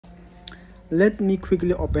Let me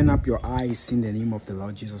quickly open up your eyes in the name of the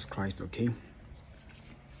Lord Jesus Christ, okay?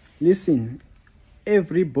 Listen,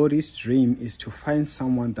 everybody's dream is to find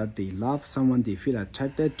someone that they love, someone they feel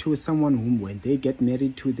attracted to, someone whom when they get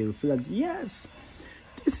married to, they will feel like, yes,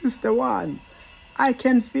 this is the one. I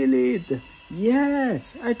can feel it.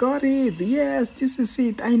 Yes, I got it. Yes, this is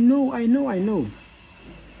it. I know.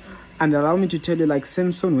 And allow me to tell you, like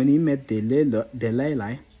Samson, when he met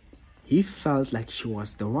Delilah, he felt like she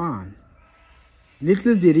was the one.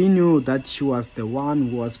 Little did he know that she was the one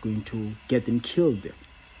who was going to get him killed.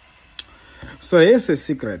 So here's a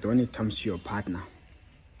secret when it comes to your partner.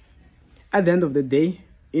 At the end of the day,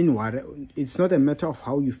 it's not a matter of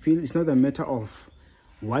how you feel. It's not a matter of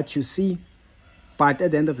what you see. But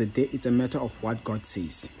at the end of the day, it's a matter of what God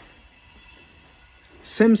says.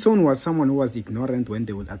 Samson was someone who was ignorant when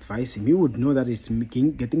they would advise him. He would know that it's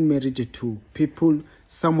getting married to people,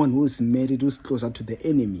 someone who's married, who's closer to the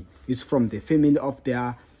enemy, is from the family of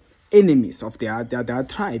their enemies, of their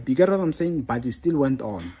tribe. You get what I'm saying? But he still went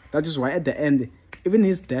on. That is why at the end, even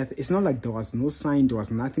his death, it's not like there was no sign, there was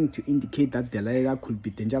nothing to indicate that Delilah could be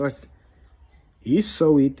dangerous. He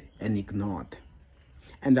saw it and ignored.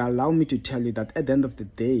 And allow me to tell you that at the end of the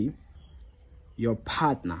day, your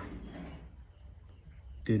partner,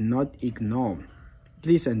 do not ignore.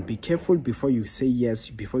 Please, and be careful before you say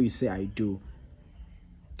yes, before you say I do.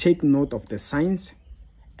 Take note of the signs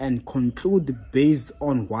and conclude based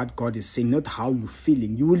on what God is saying, not how you're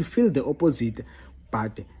feeling. You will feel the opposite,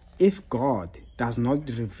 but if God does not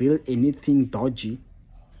reveal anything dodgy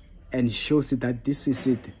and shows it that this is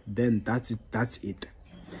it, then that's it.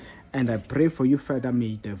 And I pray for you further,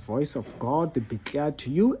 may the voice of God be clear to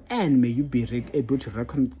you, and may you be able to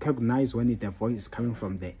recognize when the voice is coming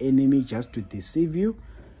from the enemy just to deceive you.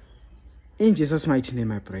 In Jesus' mighty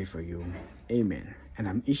name I pray for you. Amen. And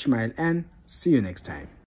I'm Ishmael, and see you next time.